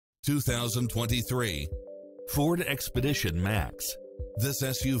2023 Ford Expedition Max. This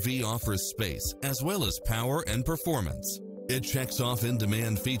SUV offers space as well as power and performance. It checks off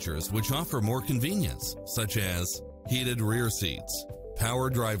in-demand features which offer more convenience, such as heated rear seats, power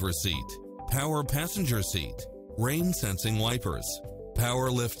driver seat, power passenger seat, rain-sensing wipers,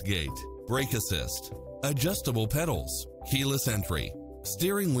 power liftgate, brake assist, adjustable pedals, keyless entry,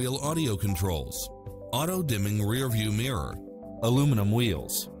 steering wheel audio controls, auto-dimming rear-view mirror, aluminum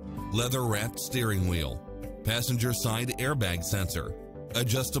wheels, leather-wrapped steering wheel, passenger side airbag sensor,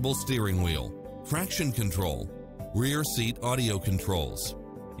 adjustable steering wheel, traction control, rear seat audio controls,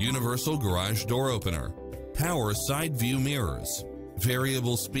 universal garage door opener, power side view mirrors,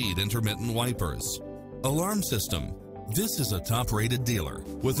 variable speed intermittent wipers, alarm system. This is a top-rated dealer.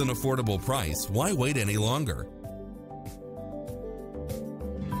 With an affordable price, why wait any longer?